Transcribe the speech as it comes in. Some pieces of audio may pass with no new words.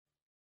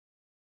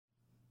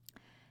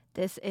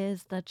This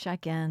is The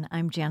Check-In.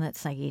 I'm Janet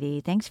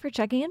Saidi. Thanks for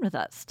checking in with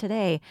us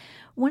today.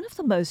 One of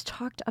the most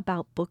talked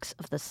about books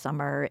of the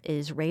summer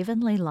is Raven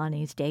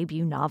Leilani's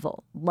debut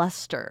novel,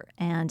 Luster,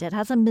 and it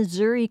has a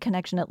Missouri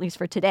connection, at least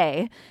for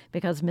today,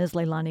 because Ms.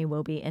 Leilani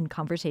will be in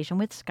conversation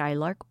with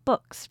Skylark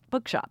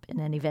Bookshop in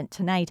an event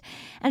tonight.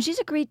 And she's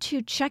agreed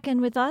to check in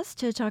with us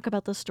to talk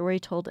about the story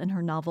told in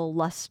her novel,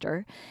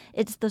 Luster.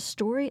 It's the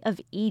story of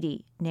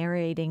Edie,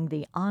 narrating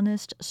the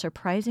honest,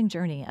 surprising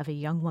journey of a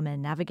young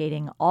woman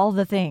navigating all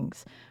the things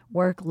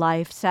work,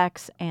 life,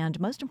 sex, and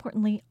most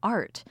importantly,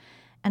 art.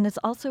 And it's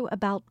also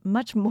about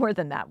much more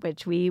than that,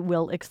 which we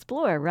will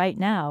explore right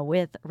now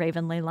with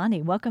Raven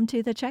Leilani. Welcome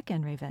to the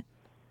Check-In, Raven.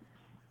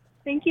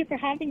 Thank you for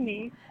having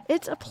me.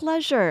 It's a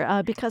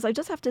pleasure because I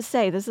just have to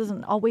say, this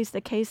isn't always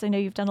the case. I know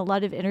you've done a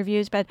lot of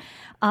interviews, but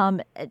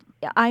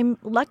I'm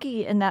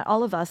lucky in that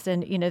all of us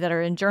that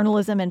are in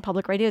journalism and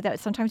public radio, that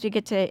sometimes we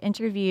get to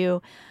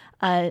interview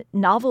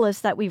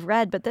novelists that we've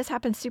read, but this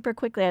happened super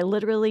quickly. I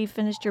literally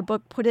finished your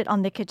book, put it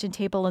on the kitchen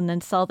table, and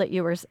then saw that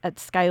you were at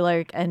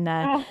Skylark, and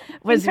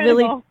was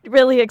incredible.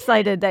 really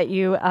excited that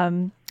you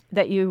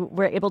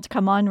were able to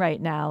come on right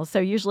now. So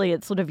usually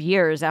it's sort of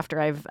years after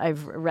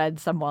I've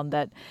read someone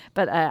but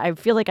I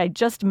feel like I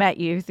just met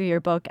you through your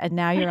book, and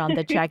now you're on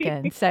the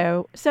Check-In.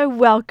 So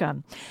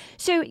welcome.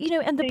 So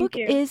and the book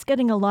is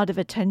getting a lot of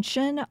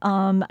attention.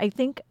 I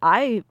think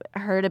I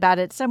heard about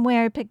it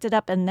somewhere, picked it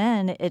up, and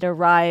then it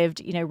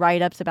arrived.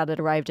 Write-ups about it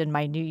arrived in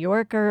my New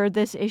Yorker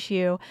this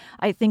issue.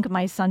 I think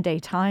my Sunday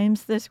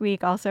Times this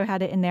week also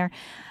had it in there.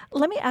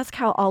 Let me ask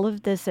how all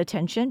of this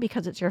attention,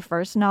 because it's your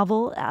first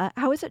novel,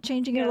 how is it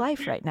changing your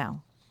life right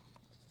now?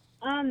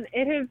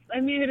 It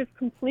has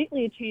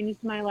completely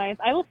changed my life.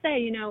 I will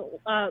say,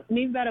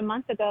 maybe about a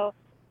month ago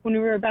when we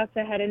were about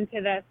to head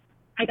into this,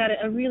 I got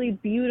a really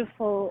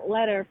beautiful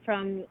letter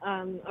from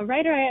a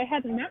writer I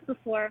hadn't met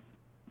before.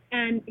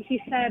 And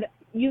he said,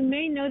 "You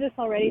may know this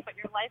already, but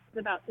your life is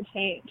about to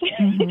change."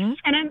 Mm-hmm.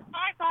 And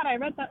I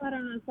read that letter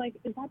and I was like,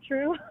 is that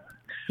true?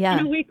 Yeah.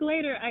 And a week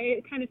later,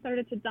 it kind of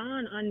started to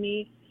dawn on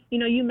me.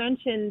 You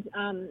mentioned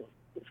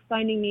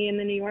finding me in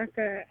the New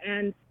Yorker,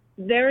 and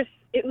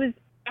it was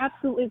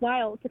absolutely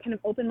wild to kind of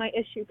open my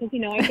issue because,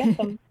 I get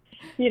them,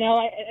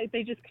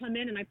 they just come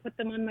in and I put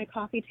them on my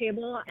coffee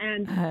table,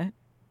 and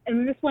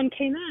this one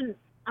came in.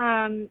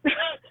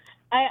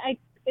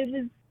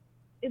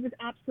 It was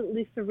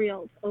absolutely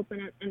surreal to open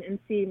it and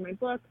see my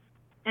book,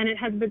 and it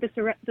has been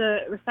the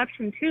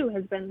reception too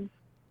has been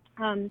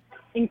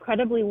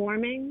incredibly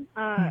warming,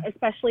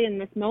 especially in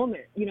this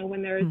moment,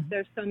 when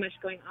there's so much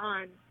going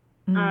on.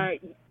 I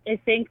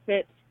think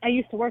that I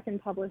used to work in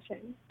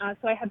publishing,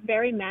 so I have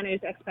very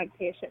managed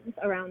expectations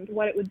around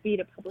what it would be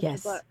to publish a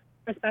book,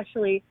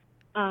 especially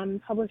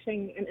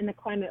publishing in a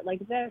climate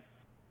like this.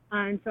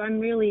 And so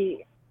I'm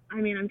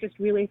just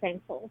really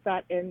thankful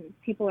that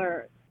people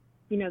are,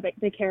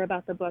 they care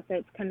about the book, that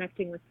it's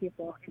connecting with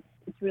people.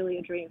 It's really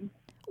a dream.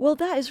 Well,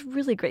 that is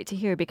really great to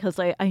hear, because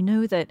I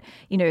know that,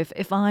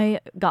 if I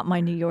got my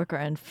New Yorker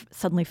and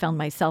suddenly found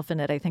myself in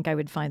it, I think I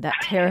would find that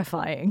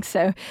terrifying.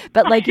 So,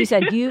 but like you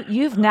said,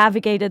 you've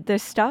navigated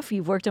this stuff.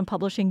 You've worked in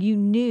publishing. You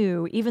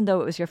knew, even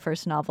though it was your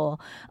first novel,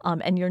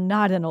 and you're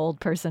not an old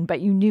person, but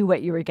you knew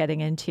what you were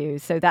getting into.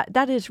 So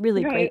that is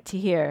really great to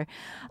hear,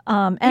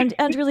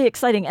 and really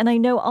exciting. And I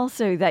know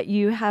also that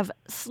you have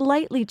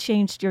slightly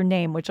changed your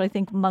name, which I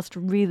think must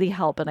really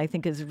help, and I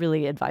think is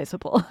really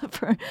advisable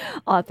for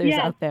authors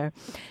out there.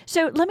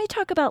 So let me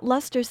talk about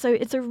Luster. So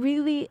it's a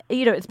really,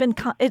 it's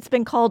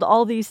been called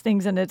all these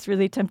things, and it's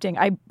really tempting.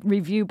 I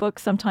review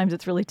books. Sometimes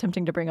it's really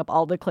tempting to bring up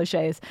all the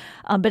cliches,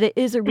 but it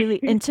is a really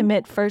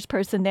intimate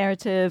first-person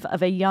narrative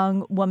of a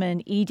young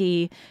woman,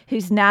 Edie,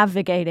 who's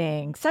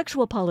navigating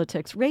sexual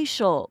politics,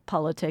 racial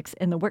politics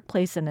in the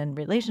workplace and in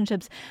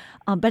relationships.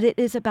 But it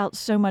is about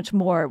so much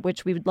more,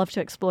 which we would love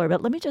to explore.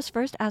 But let me just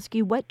first ask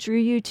you, what drew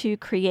you to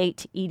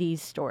create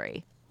Edie's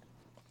story?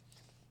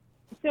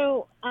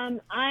 So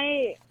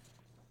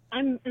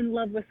I'm in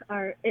love with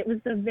art. It was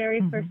the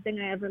very first thing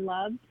I ever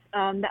loved.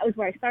 That was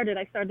where I started.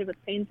 I started with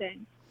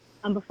painting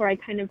before I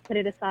kind of put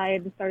it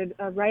aside and started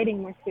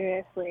writing more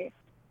seriously.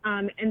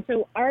 And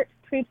so art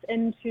creeps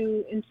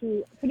into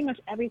pretty much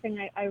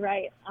everything I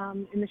write.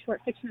 In the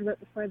short fiction I wrote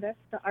before this,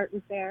 the art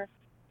was there.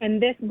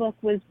 And this book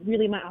was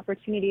really my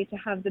opportunity to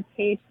have the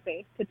page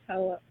space to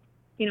tell,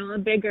 a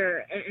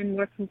bigger and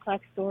more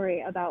complex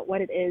story about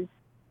what it is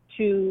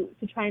to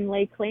try and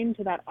lay claim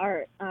to that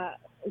art,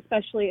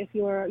 especially if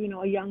you're,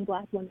 a young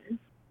Black woman.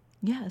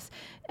 Yes.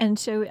 And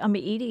so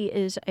Edie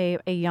is a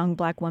young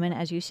Black woman,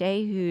 as you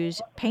say,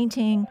 who's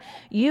painting.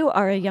 You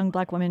are a young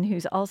Black woman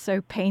who's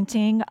also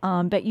painting,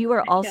 but you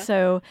are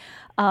also,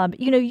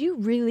 you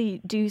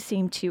really do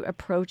seem to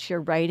approach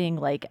your writing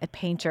like a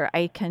painter.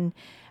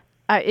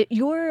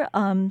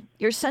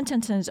 Your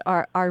sentences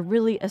are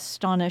really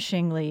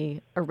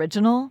astonishingly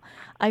original,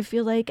 I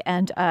feel like,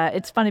 and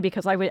it's funny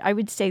because I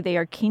would say they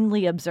are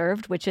keenly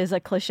observed, which is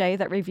a cliche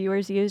that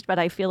reviewers used, but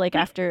I feel like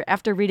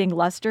after reading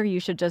Luster, you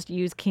should just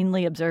use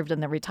keenly observed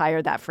and then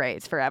retire that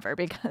phrase forever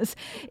because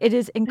it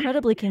is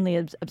incredibly keenly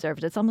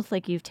observed. It's almost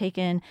like you've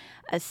taken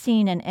a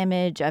scene, an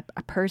image, a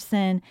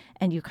person,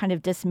 and you kind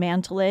of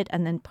dismantle it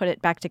and then put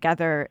it back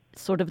together,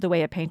 sort of the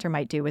way a painter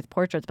might do with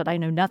portraits. But I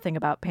know nothing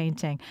about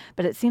painting,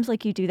 but it seems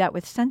like you do that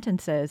with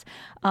sentences.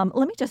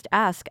 Let me just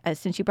ask,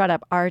 since you brought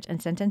up art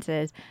and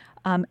sentences,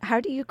 how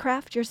do you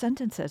craft your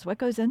sentences? What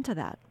goes into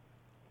that?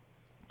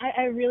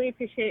 I really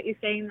appreciate you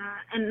saying that,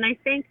 and I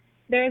think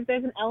there's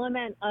an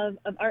element of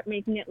art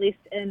making, at least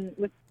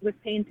with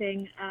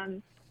painting,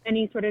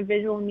 any sort of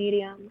visual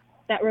medium,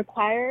 that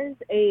requires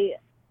a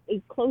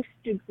close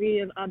degree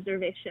of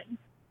observation.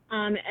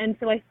 And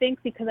so I think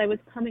because I was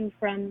coming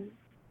from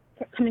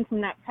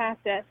that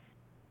practice,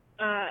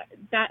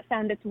 that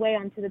found its way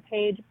onto the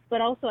page.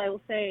 But also, I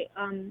will say,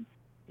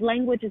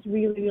 language is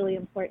really, really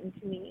important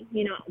to me.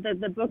 You know,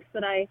 the books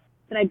that I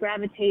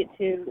gravitate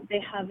to, they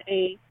have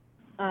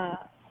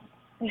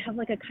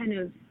like a kind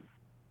of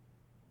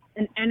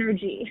an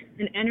energy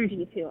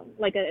to them,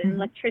 like an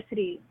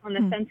electricity on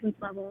the sentence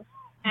level.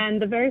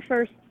 And the very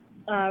first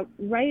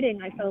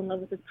writing I fell in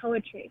love with is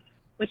poetry,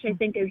 which I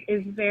think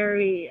is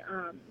very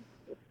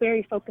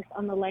focused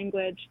on the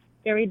language,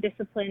 very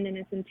disciplined in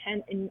its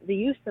intent in the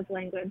use of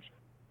language.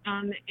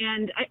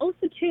 And I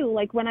also too,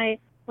 like when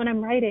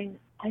I'm writing,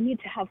 I need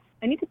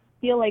to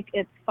feel like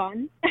it's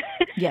fun.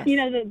 Yes. You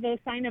know, the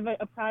sign of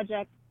a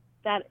project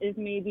that is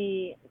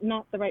maybe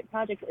not the right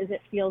project is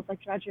it feels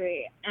like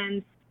drudgery.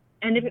 And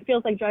if it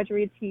feels like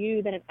drudgery to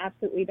you, then it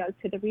absolutely does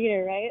to the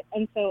reader, right?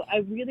 And so I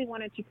really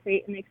wanted to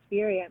create an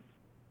experience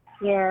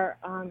where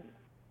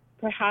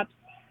perhaps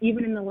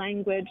even in the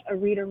language, a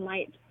reader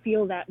might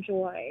feel that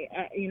joy.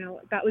 You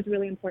know, that was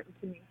really important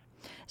to me.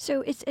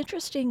 So it's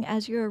interesting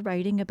as you're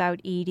writing about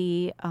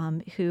Edie,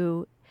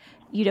 who,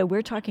 you know,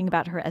 we're talking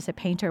about her as a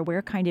painter.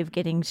 We're kind of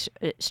getting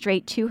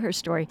straight to her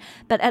story.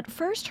 But at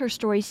first, her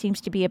story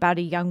seems to be about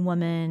a young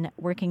woman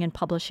working in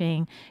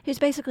publishing who's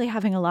basically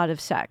having a lot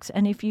of sex.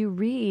 And if you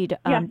read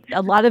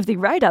a lot of the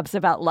write-ups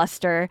about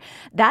Luster,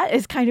 that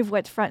is kind of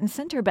what's front and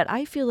center. But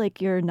I feel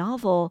like your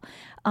novel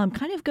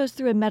kind of goes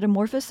through a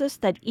metamorphosis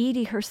that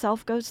Edie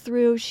herself goes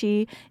through.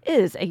 She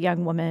is a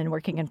young woman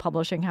working in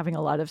publishing, having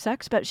a lot of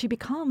sex, but she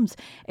becomes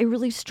a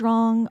really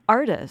strong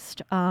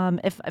artist.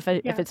 If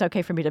it's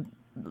okay for me to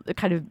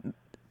kind of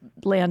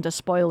land a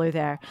spoiler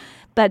there.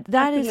 But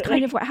that is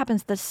kind of what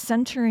happens. The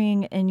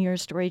centering in your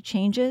story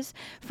changes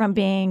from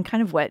being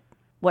kind of what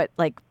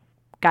like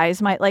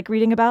guys might like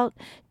reading about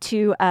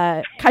to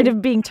kind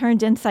of being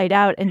turned inside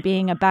out and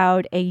being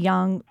about a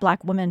young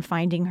Black woman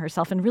finding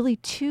herself. And really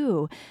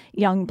two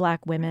young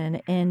Black women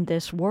in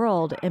this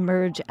world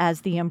emerge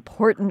as the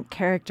important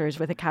characters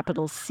with a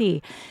capital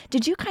C.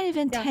 Did you kind of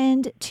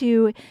intend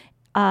to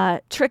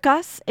trick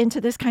us into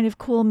this kind of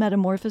cool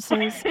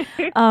metamorphosis?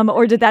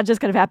 Or did that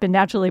just kind of happen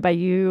naturally by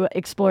you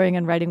exploring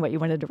and writing what you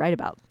wanted to write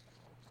about?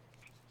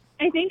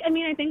 I think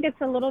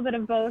it's a little bit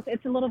of both.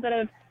 It's a little bit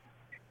of,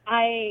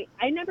 I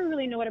never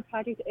really know what a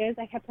project is.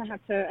 I have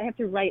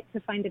to write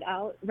to find it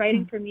out.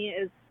 Writing for me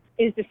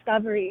is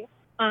discovery.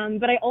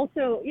 But I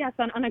also, yes,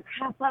 on a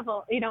craft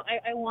level, you know,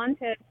 I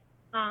wanted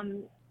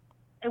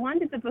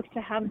the book to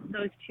have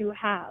those two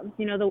halves,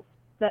 you know,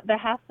 the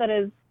half that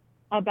is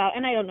about,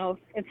 and I don't know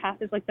if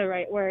half is like the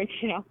right word,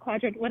 you know,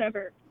 quadrant,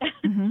 whatever.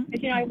 Mm-hmm.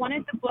 You know, I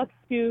wanted the book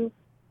to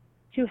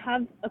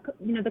have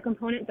the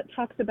component that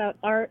talks about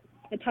art.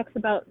 It talks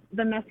about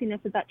the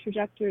messiness of that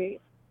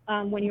trajectory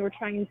when you were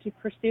trying to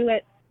pursue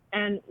it,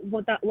 and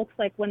what that looks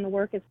like when the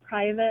work is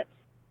private,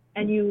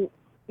 and you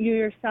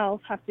yourself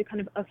have to kind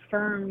of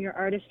affirm your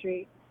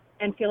artistry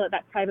and feel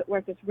that private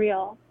work is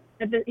real.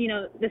 That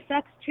the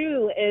sex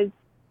too is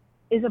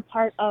a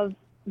part of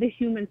the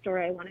human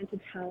story I wanted to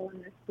tell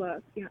in this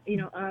book.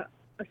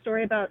 A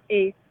story about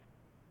a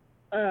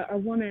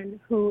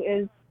woman who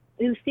is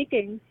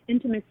seeking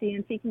intimacy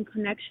and seeking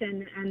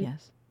connection, and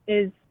Yes.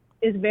 is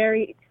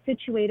very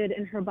situated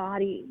in her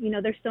body. You know,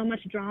 there's so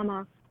much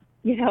drama,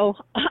 you know,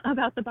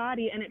 about the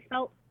body, and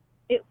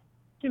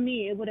to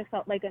me it would have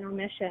felt like an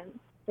omission,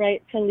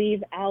 right, to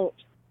leave out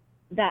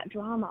that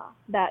drama,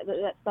 that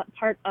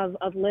part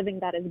of living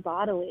that is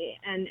bodily.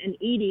 And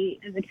Edie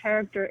as a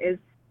character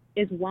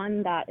is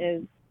one that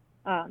is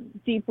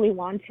deeply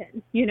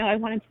wanton. You know, I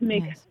wanted to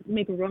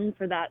make room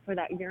for that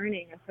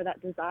yearning and for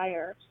that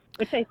desire,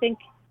 which I think,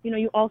 you know,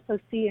 you also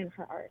see in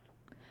her art.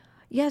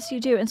 Yes, you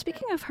do. And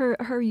speaking of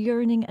her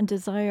yearning and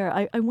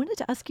desire, I wanted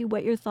to ask you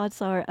what your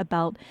thoughts are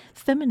about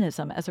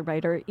feminism as a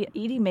writer.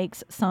 Edie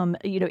makes some,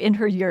 you know, in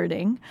her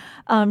yearning,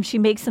 she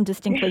makes some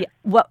distinctly,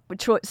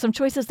 some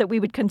choices that we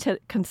would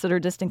consider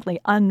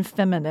distinctly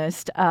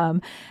unfeminist.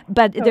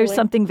 But there's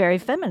something very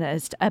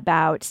feminist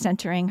about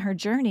centering her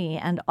journey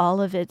and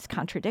all of its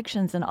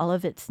contradictions and all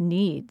of its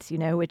needs, you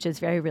know, which is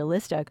very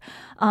realistic.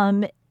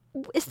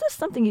 Is this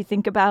something you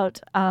think about,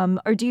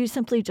 or do you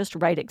simply just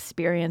write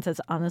experience as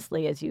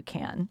honestly as you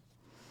can?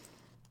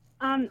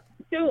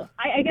 So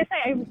I guess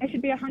I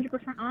should be 100%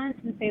 honest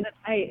and say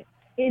that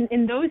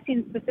in those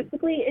scenes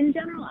specifically, in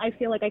general, I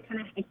feel like I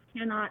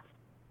cannot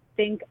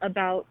think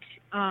about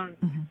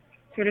Hmm.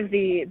 sort of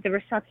the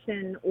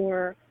reception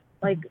or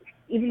like Hmm.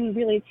 even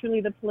really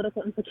truly the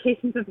political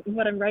implications of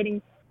what I'm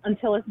writing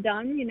until it's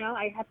done.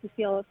 I have to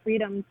feel a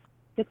freedom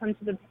to come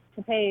to the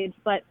page,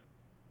 but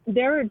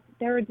there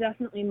were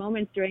definitely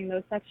moments during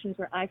those sections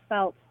where I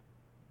felt,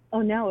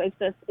 oh no, is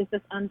this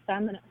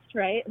unfeminist,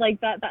 right? Like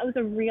that was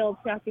a real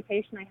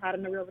preoccupation I had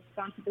and a real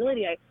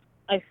responsibility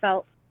I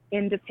felt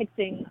in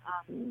depicting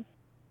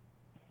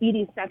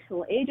Edie's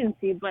sexual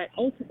agency. But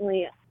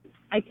ultimately,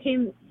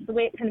 the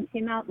way it kind of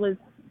came out was,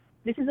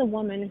 this is a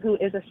woman who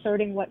is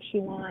asserting what she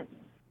wants,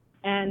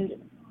 and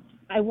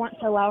I want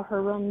to allow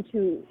her room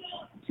to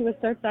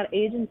assert that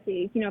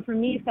agency. For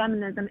me,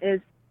 feminism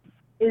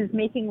is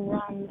making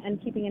room and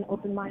keeping an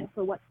open mind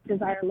for what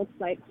desire looks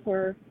like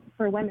for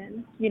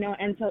women.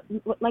 And so,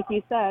 like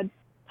you said,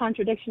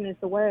 contradiction is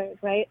the word,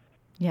 right?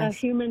 A Yes.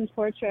 human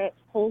portrait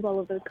holds all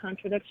of those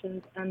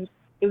contradictions, and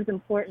it was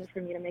important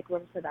for me to make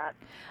room for that.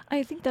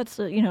 I think that's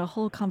a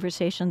whole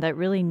conversation that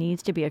really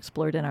needs to be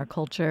explored in our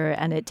culture,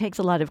 and it takes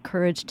a lot of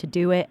courage to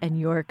do it. And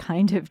you're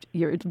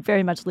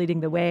very much leading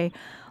the way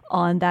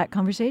on that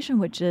conversation,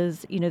 which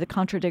is the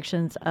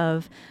contradictions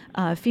of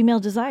female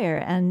desire,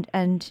 and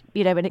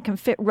it can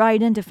fit right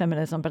into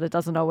feminism, but it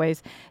doesn't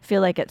always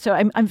feel like it. So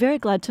I'm very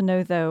glad to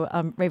know, though,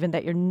 Raven,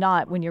 that you're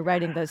not, when you're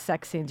writing those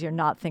sex scenes, you're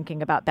not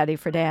thinking about Betty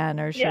Friedan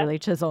or Yeah. Shirley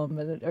Chisholm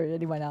or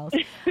anyone else.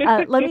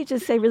 Let me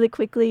just say really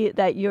quickly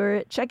that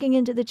you're checking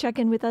into the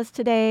check-in with us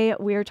today.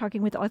 We're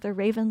talking with author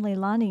Raven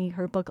Leilani.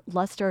 Her book,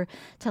 Luster,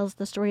 tells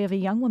the story of a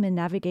young woman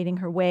navigating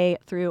her way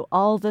through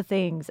all the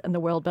things in the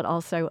world, but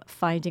also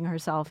finding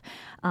herself.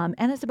 And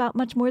it's about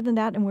much more than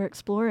that, and we're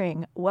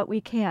exploring what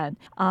we can.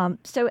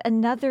 So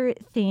another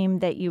theme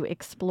that you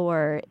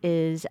explore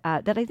is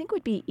that I think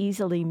would be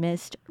easily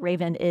missed,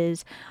 Raven,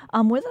 is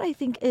what I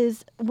think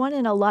is one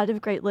in a lot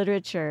of great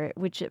literature,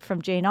 which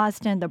from Jane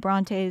Austen, the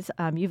Brontes,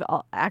 you've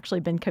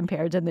actually been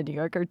compared in the New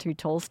Yorker to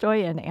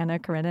Tolstoy and Anna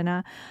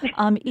Karenina.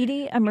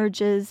 Edie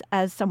emerges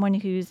as someone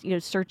who's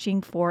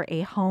searching for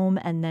a home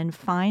and then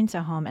finds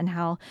a home, and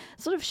how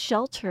sort of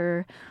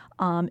shelter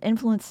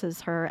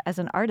influences her as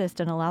an artist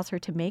and allows her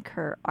to make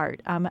her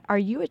art. Are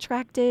you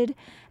attracted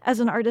as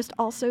an artist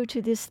also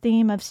to this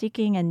theme of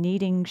seeking and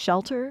needing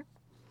shelter?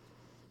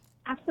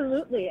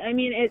 Absolutely. I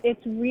mean,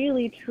 it's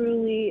really,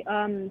 truly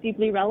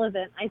deeply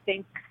relevant, I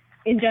think,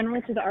 in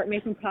general to the art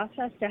making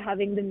process, to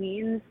having the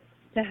means,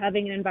 to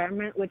having an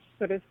environment which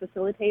sort of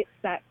facilitates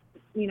that,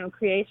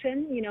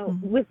 creation.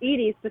 Mm-hmm. With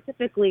Edie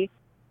specifically,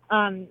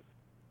 um,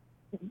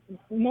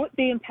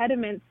 the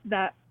impediments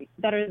that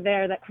are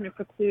there that kind of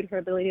preclude her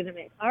ability to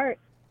make art,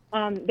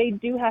 they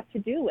do have to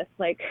do with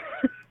like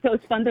those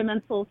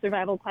fundamental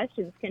survival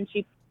questions. Can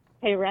she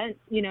pay rent?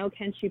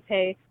 Can she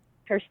pay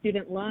her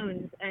student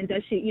loans? And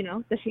does she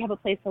have a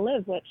place to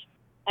live? Which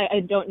I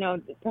don't know.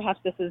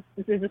 Perhaps this is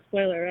a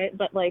spoiler, right?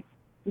 But like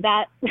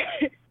that,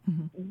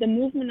 Mm-hmm. the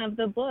movement of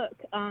the book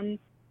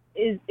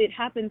it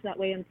happens that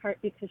way in part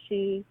because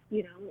she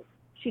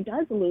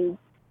does lose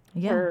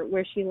Yeah, her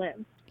where she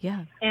lives.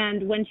 yeah,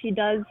 And when she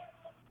does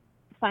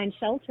find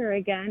shelter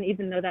again,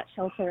 even though that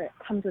shelter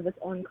comes with its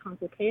own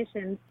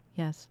complications,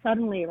 yes.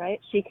 suddenly, right,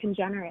 she can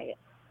generate.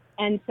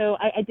 And so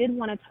I did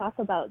want to talk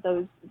about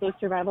those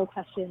survival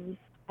questions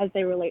as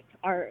they relate to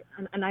art.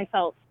 And I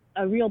felt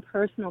a real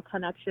personal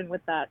connection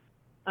with that.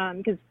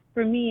 Because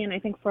for me, and I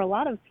think for a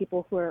lot of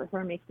people who are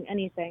making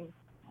anything,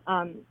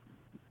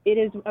 it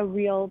is a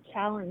real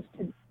challenge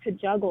to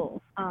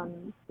juggle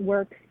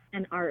work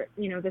and art,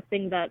 the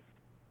thing that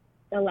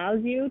allows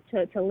you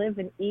to live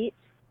and eat,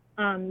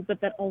 but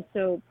that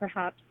also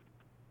perhaps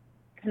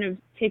kind of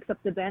takes up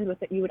the bandwidth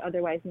that you would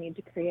otherwise need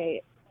to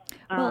create.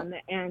 Well,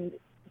 And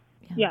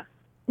yeah. yeah,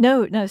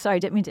 No, no, sorry,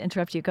 didn't mean to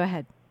interrupt you. Go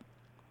ahead.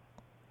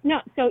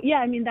 no, so yeah,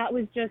 I mean that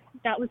was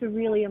a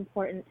really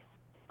important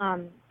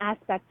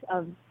aspect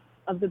of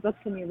the book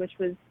to me, which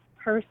was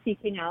her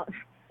seeking out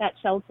that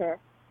shelter,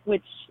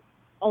 which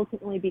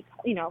ultimately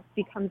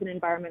becomes an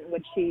environment in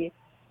which she,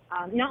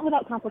 not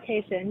without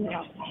complication,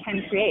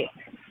 can create.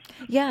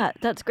 Yeah,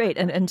 that's great.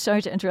 And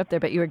sorry to interrupt there,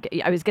 but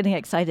I was getting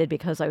excited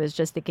because I was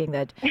just thinking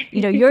that,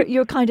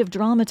 you're kind of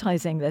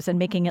dramatizing this and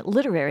making it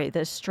literary,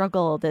 this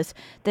struggle, this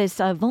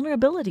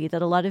vulnerability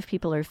that a lot of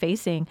people are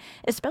facing,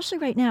 especially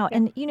right now. Yeah.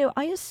 And,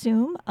 I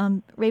assume,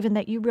 Raven,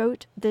 that you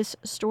wrote this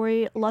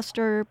story,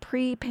 Luster,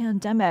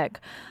 pre-pandemic.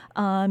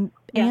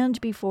 Yeah.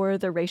 And before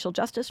the racial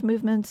justice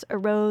movements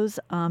arose,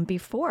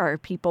 before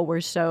people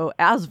were so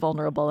as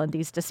vulnerable, and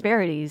these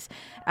disparities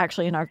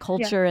actually in our Yeah.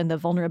 culture and the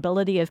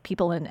vulnerability of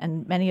people,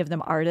 and many of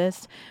them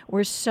artists,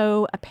 were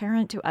so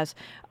apparent to us.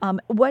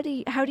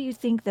 How do you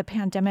think the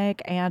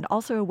pandemic and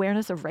also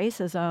awareness of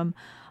racism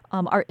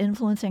are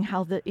influencing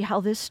how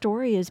this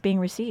story is being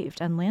received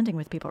and landing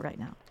with people right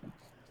now?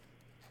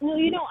 Well,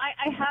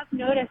 I have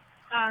noticed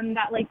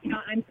that, like,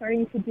 I'm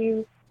starting to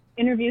do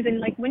interviews, and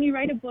like when you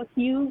write a book,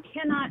 you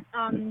cannot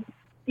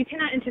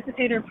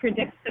anticipate or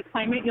predict the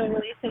climate you'll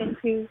release it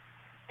into.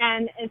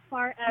 And as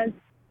far as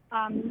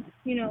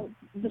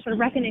the sort of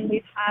reckoning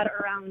we've had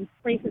around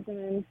racism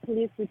and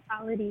police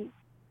brutality,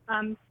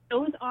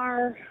 those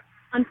are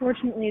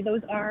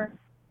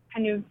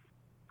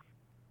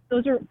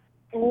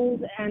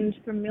old and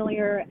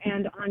familiar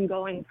and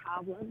ongoing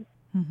problems.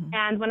 Mm-hmm.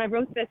 And when I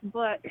wrote this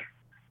book,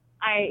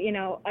 I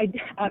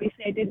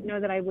obviously I didn't know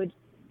that I would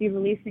be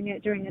releasing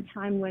it during a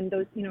time when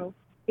those,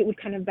 it would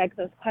kind of beg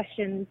those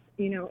questions,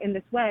 in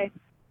this way.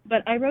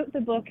 But I wrote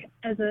the book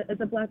as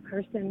a Black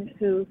person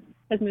who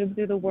has moved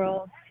through the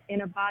world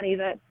in a body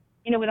that,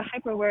 with a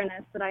hyper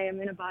awareness that I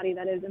am in a body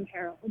that is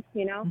imperiled,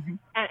 Mm-hmm.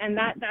 and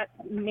that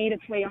made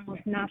its way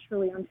almost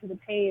naturally onto the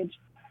page.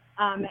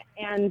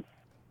 And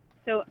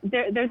so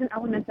there's an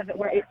element of it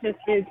where it just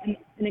is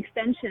an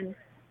extension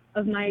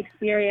of my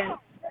experience.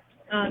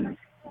 And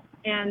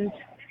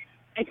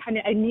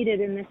I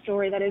needed in this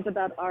story that is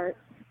about art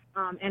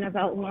and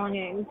about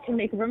longing to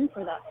make room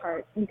for that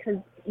part, because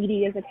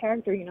Edie is a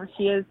character,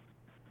 she is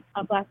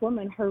a Black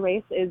woman. Her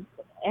race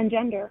and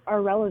gender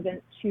are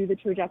relevant to the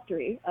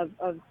trajectory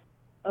of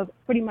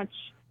pretty much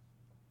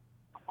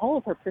all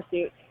of her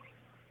pursuits.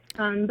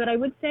 But I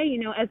would say,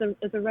 as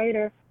a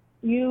writer,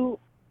 you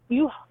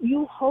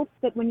hope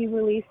that when you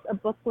release a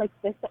book like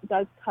this that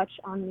does touch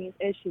on these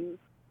issues,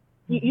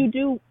 Mm-hmm.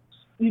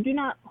 you do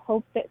not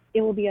hope that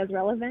it will be as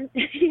relevant,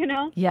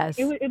 Yes.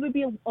 It would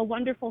be a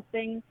wonderful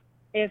thing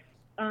if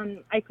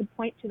I could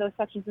point to those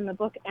sections in the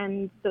book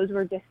and those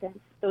were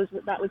distant.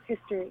 That was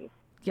history.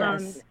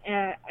 Yes.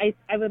 I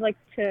would like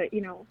to,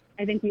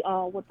 I think we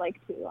all would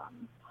like to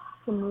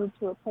move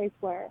to a place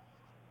where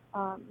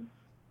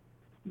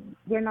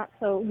we're not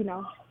so,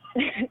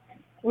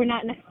 we're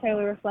not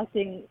necessarily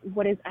reflecting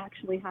what is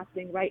actually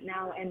happening right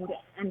now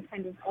and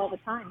kind of all the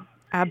time.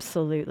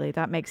 Absolutely.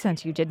 That makes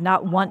sense. You did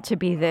not want to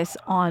be this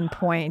on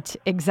point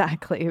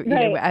exactly,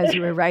 Right. as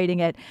you were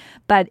writing it,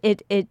 but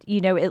it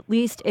at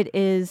least it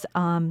is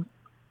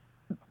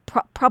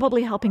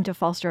probably helping to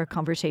foster a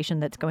conversation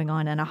that's going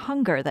on and a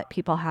hunger that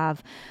people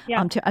have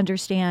Yeah. to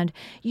understand.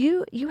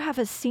 You have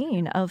a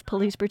scene of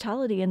police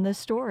brutality in this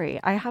story.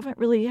 I haven't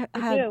really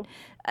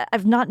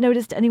I've not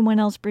noticed anyone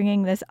else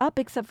bringing this up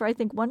except for I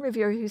think one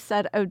reviewer who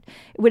said, "Oh,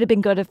 it would have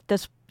been good if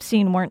this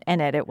scene weren't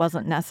in it. It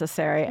wasn't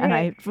necessary." And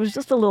I Right. was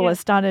just a little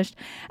astonished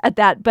at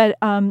that. But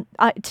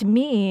to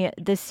me,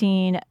 the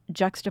scene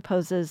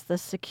juxtaposes the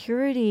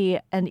security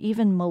and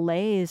even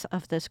malaise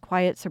of this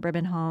quiet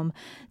suburban home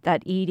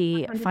that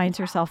Edie 100%. finds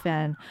herself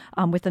in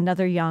with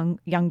another young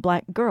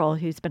Black girl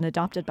who's been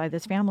adopted by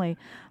this family,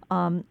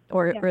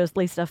 or at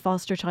least a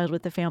foster child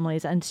with the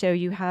families. And so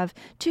you have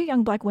two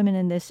young Black women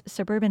in this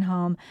suburban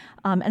home,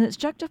 and it's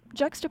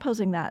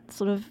juxtaposing that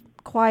sort of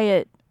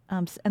quiet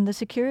and the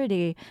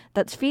security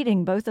that's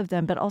feeding both of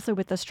them, but also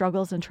with the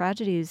struggles and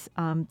tragedies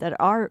that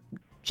are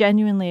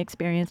genuinely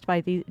experienced by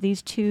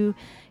these two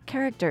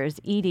characters,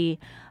 Edie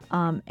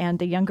and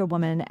the younger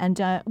woman. And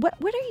what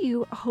are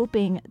you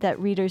hoping that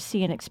readers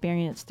see and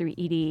experience through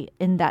Edie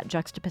in that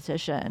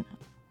juxtaposition?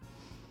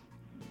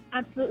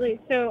 Absolutely.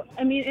 So,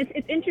 I mean,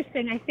 it's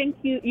interesting. I think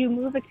you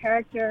move a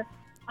character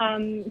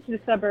to the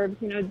suburbs.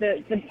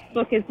 The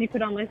book is, you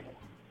could almost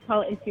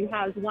call it in two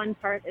halves. One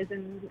part is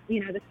in,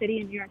 the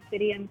city in New York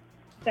City, and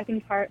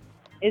second part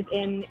is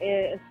in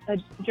a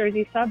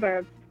Jersey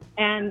suburb.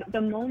 And the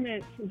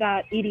moment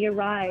that Edie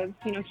arrives,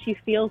 she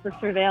feels the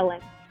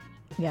surveillance.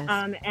 Yes.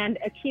 And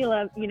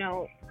Akila,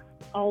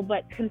 all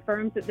but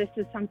confirms that this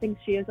is something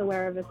she is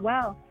aware of as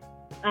well.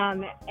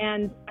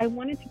 And I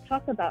wanted to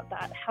talk about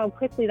that, how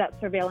quickly that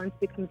surveillance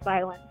becomes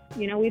violent.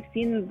 We've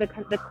seen the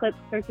clips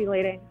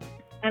circulating,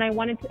 and I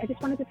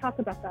just wanted to talk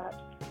about that.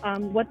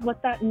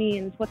 What that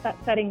means, what that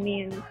setting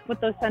means,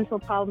 what those central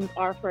problems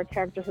are for a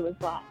character who is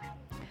Black.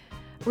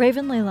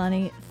 Raven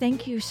Leilani,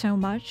 thank you so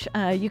much.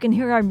 You can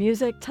hear our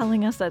music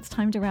telling us that it's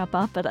time to wrap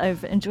up, but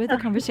I've enjoyed the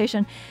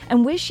conversation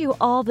and wish you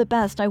all the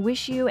best. I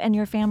wish you and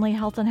your family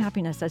health and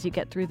happiness as you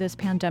get through this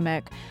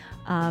pandemic.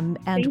 And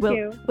Thank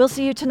you. We'll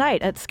see you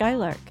tonight at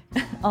Skylark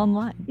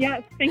online.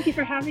 Yes, thank you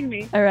for having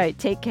me. All right,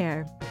 take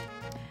care.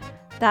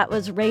 That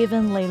was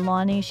Raven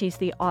Leilani. She's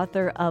the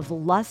author of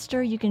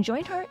Luster. You can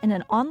join her in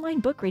an online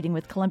book reading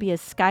with Columbia's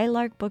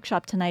Skylark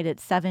Bookshop tonight at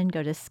 7.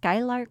 Go to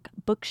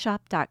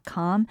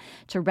skylarkbookshop.com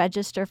to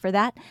register for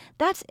that.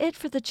 That's it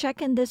for the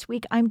check-in this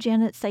week. I'm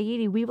Janet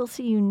Saidi. We will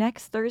see you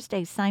next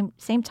Thursday, same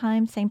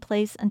time, same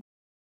place.